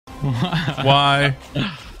Why?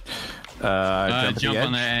 Jump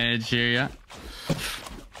on the edge here, yeah.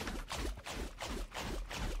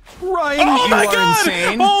 Ryan, Oh my you are god!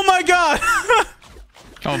 insane. Oh my god!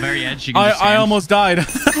 Oh, very edge. You can just I stand. almost died.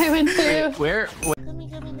 I went through. Where?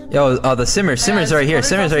 Yo, the Simmer's right here.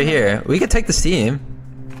 Simmer's right here. We could take this team.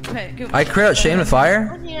 Okay, go. I crit out Shane with fire.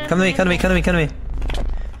 Come to me, come to me, come to me, come to me.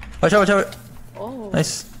 Watch out, watch out. Oh.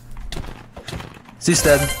 Nice. Zeus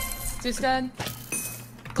dead. Zeus dead.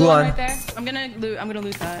 Glue on. Right there. I'm gonna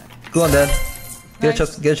loot that. Glue on dead. Get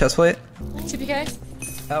Nice. a chest plate. CPK.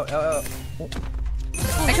 Out, out, out.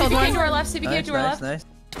 I killed one. To our left. CPK Nice, to our nice, left.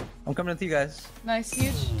 nice. I'm coming with you guys. Nice,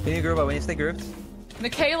 huge. We need to group up. We need to stay grouped.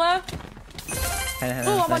 Michaela. Hannah,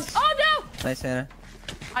 Oh, I'm on. nice. Oh no! Nice, Hannah.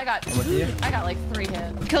 I got. I'm with you. I got like 3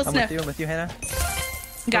 hits. Kill I'm sniff. with you, Hannah.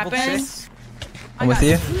 Got Purple bang. 6. I'm with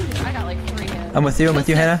you. I got like 3 hits. I'm with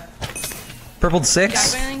you, Hannah. Purple 6.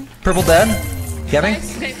 Got bang. Purple dead. Gabbing.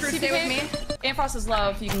 Nice. Stay with me. Amfrost is low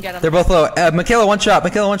if you can get him. They're both low. Michaela, one shot.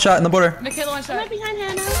 Michaela, one shot in the border. Michaela, one shot. Right behind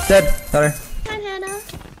Hannah. Dead. Got her. Behind Hannah.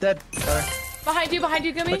 Dead. Got her. Behind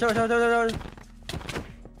you, Gummy. Watch out, watch out, watch out.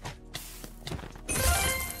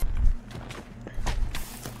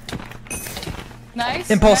 Nice.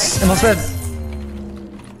 Impulse. Nice. Impulse dead.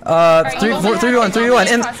 3v1.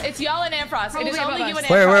 In. It's y'all and Amfrost. It is only you and Amfrost.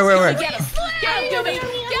 Where? Get him. Get him, Gummy. Get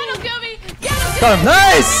him, Gummy. Get him, Got him.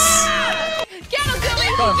 Nice. Get him, Gummy.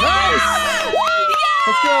 Got him. Nice.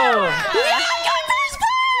 Let's go. Yeah, we got first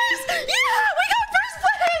place. Yeah, we got first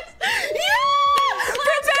place. Yeah.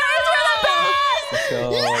 Let's go. We're the best. Let's go.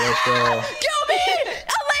 Let's go. Gummy,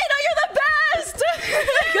 Elena, you're the best.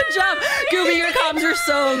 Good job, Gummy. Your comms are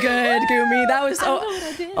so good, Gummy. That was so.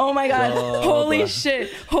 Oh my god. Holy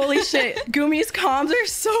shit. Holy shit. Gummy's comms are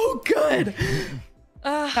so good.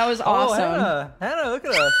 That was awesome. Hannah, look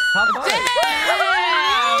at us. Top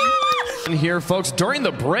 5. And here, folks, during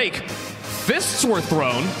the break, fists were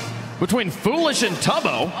thrown between Foolish and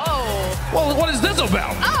Tubbo. Oh. Well, what is this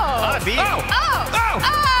about? Oh. Oh. Oh.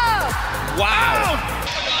 Wow.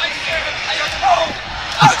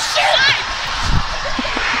 Oh shit.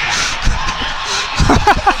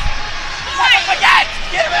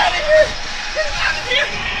 Get him out of here! Get him out of here!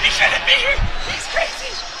 He shouldn't be here! He's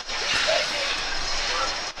crazy!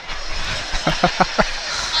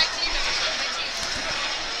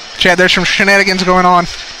 Chad, there's some shenanigans going on.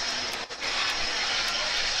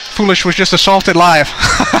 Foolish was just assaulted live.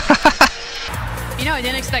 You know, I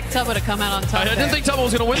didn't expect Tubbo to come out on top. I didn't think Tubbo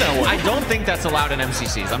was going to win that one. I don't think that's allowed in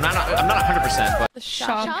MCCs. I'm not 100%, but The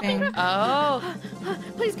shopping. Oh.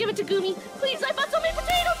 Please give it to Goomy. Please, I bought so many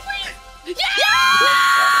potatoes, please. Yeah!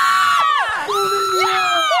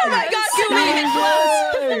 Oh my god,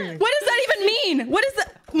 Gummy! What does that even mean? What is the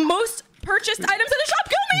most purchased items in the shop?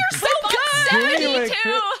 Gummy, you're so good!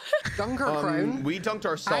 72! Dunker Crown. We dunked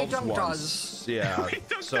ourselves dunked once. us. Yeah,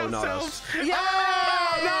 so not us. Yeah!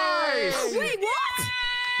 Nice! Wait, what?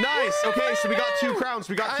 Nice. Okay, so we got 2 crowns.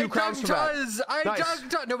 We got 2 crowns from that. I dunked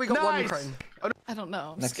us. No, we got 1 crown. I don't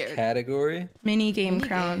know. I'm Next scared. category. Mini game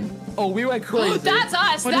crown. Oh, we went crazy. That's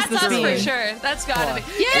us. What does That's this us for mean? sure. That's gotta be.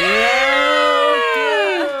 Yeah!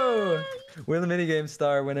 Yeah! We're the minigame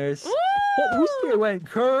star winners. Oh, we went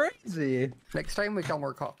crazy. Next time we kill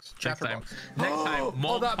more cocks. Chapter box. Next time,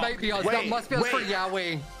 Oh, that might be us. That must be us for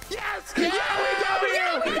Yahweh. Yes! Yahweh W!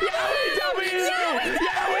 Yahweh W!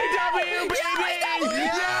 Yahweh W, baby!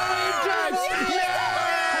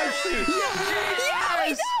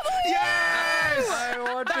 Yes!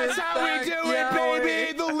 That's how we do it,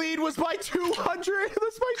 baby! The lead was by 200.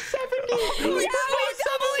 That's by 70.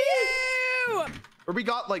 Or we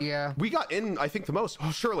got like, we got in, I think, the most.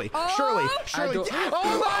 Oh, Shirley. Shirley.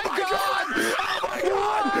 Oh my god!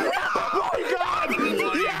 Oh my god!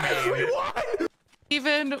 Yes, we won!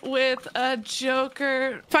 Even with a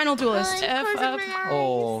Joker. Final duelist. F up.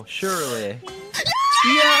 Oh, surely.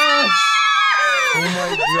 Yes! Oh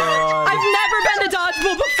my god. I've never been to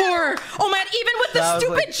dodgeball before. Oh man, even with the That was,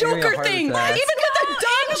 stupid like, giving me a Joker heart thing. attack. Even with the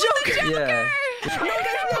dumb Joker. Yeah. No,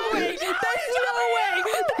 there's no way. There's no way.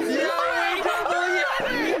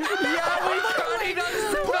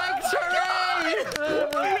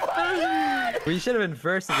 We should have been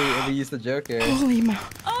first if we used the Joker. Holy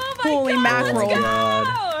Holy mackerel. God.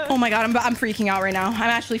 Oh my god, I'm freaking out right now. I'm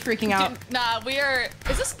actually freaking out. Nah, we are.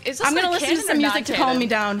 Is this? I'm gonna listen to some music to calm me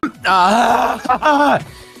down.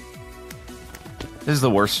 This is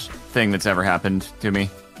the worst thing that's ever happened to me.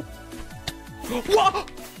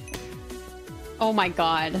 What? Oh my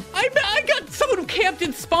god. I got someone who camped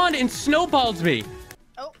and spawned and snowballed me.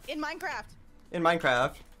 Oh, in Minecraft. In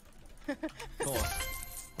Minecraft. Cool.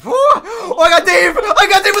 Oh, I got Dave! I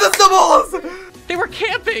got Dave with the snowballs! They were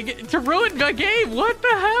camping to ruin the game. What the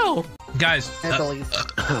hell? Guys,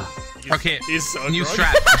 okay, He's so new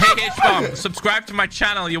drunk. strat. Hey, H-Bomb, subscribe to my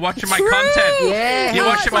channel. You're watching my content. Yeah. You're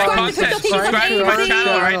watching my content. Subscribe to my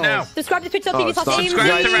channel right now. Subscribe to Twitch.tv/.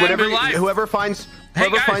 Subscribe to Random Life. Whoever finds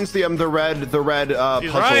the red puzzle,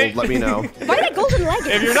 right. let me know. Why that golden leg?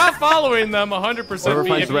 If you're not following them, 100% Whoever me.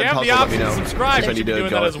 finds If the you red have the puzzle, let option me to know. subscribe, If I you should need be to doing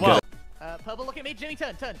go- that as well. Purple, look at me. Jimmy,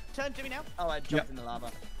 turn. Turn, Jimmy, now. Oh, I jumped in the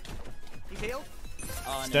lava. He's healed.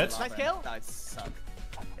 Oh, no, Dead. lava. Nice kill. That sucked.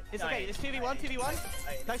 It's okay. It's 2v1.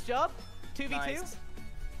 Nice job. 2v2. Nice.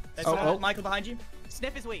 There's Oh, someone- oh. Michael behind you.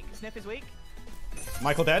 Sniff is weak.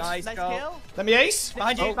 Michael dead. Nice, Nice goal. kill. Let me ace.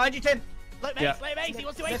 Behind you, Tim. Look, Yeah. Mace. He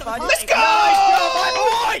wants to ace Let's on the go, fight. Nice job, my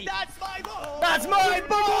boy! That's my boy. That's my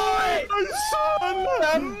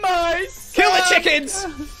boy! Nice! Kill the chickens.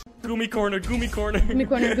 Goomy corner. Gummy corner.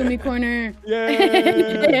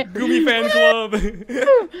 Yeah. Goomy fan club.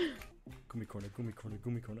 Goomy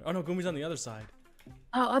corner. Oh no, Goomy's on the other side.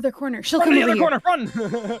 Oh, other corner. She'll Run come to the over other here. corner.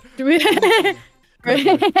 Run. Do we? New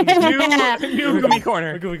Goomy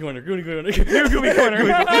corner. New Goomy corner.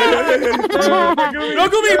 No,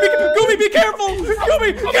 Goomy, be careful.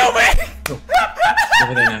 Goomy.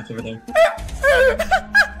 Over there, Nats, over there.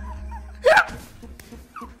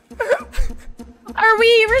 Are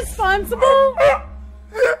we responsible?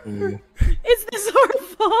 Is this our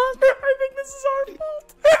fault? I think this is our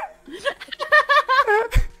fault.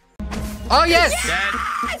 Oh yes!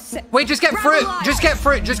 Wait, just get fruit. Just get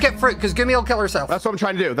fruit, because Gummy will kill herself. That's what I'm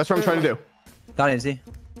trying to do. Got it, Z.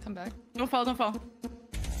 Come back. Don't fall.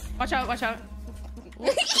 Watch out. Don't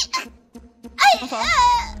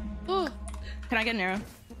fall. Can I get an arrow?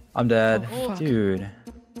 I'm dead. Oh, Dude.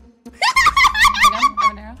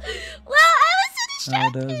 Well, I was so How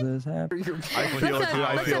does this happen? I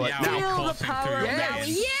feel it. Now.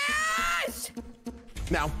 Yes!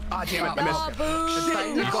 Now. Ah, damn it. I missed.